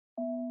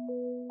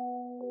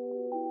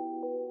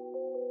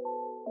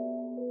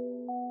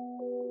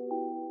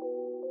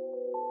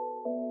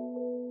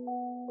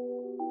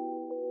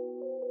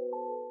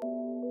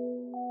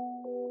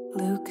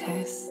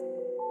Lucas.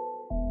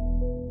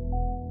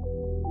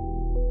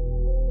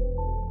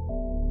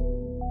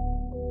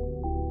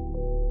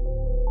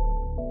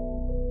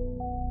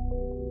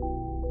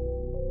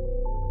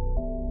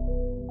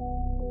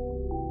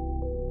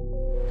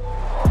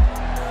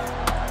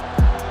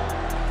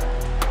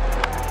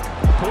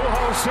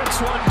 Pujols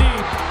hits one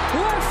deep.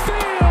 Left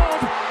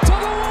field to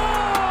the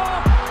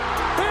wall.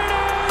 It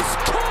is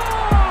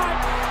caught!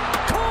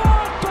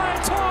 Caught by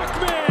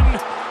Talkman.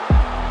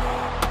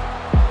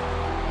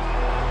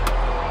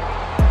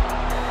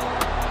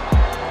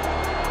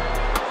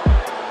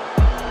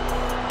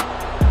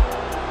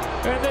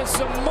 And this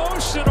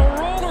emotional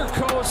roller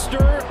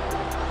coaster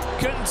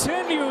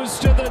continues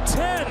to the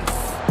 10th.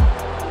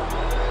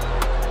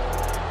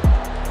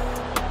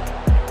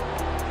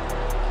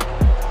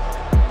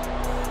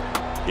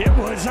 It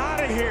was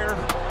out of here,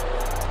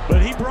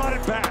 but he brought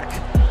it back.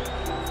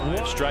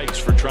 5 strikes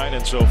for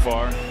Trinan so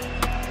far.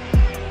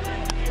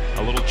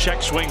 A little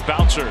check swing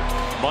bouncer.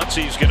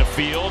 Muncie's going to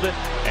field,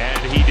 and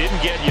he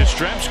didn't get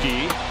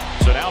Yastrzemski.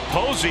 So now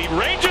Posey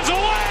ranges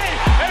away,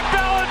 and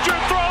Bellinger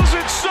throws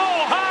it so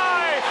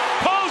high.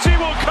 Posey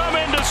will come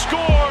in to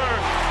score.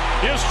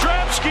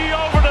 Yastrzemski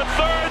over to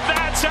third.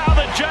 That's how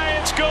the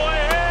Giants go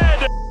ahead.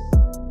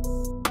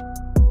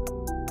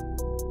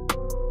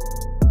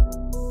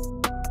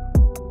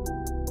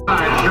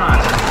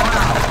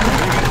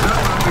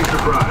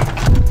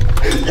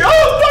 Yo,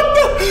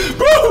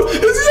 bro,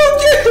 is he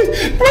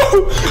okay? Bro,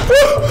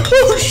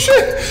 oh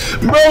shit.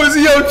 Bro, is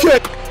he okay?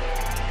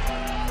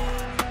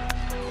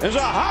 There's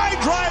a high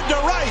drive to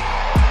right.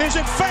 Is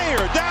it fair?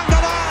 Down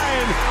the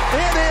line.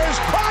 It is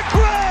caught.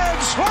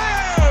 Grand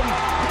slam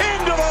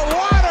into the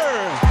water.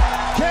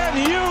 Can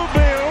you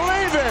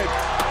believe it?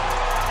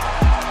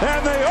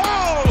 And they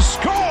all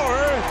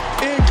score,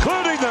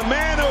 including the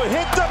man who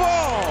hit the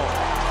ball.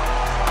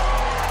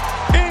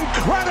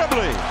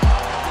 Incredibly,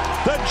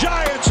 the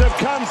Giants have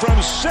come from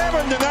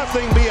 7-0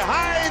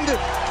 behind,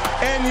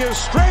 and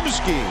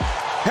Yastrzemski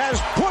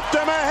has put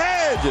them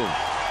ahead.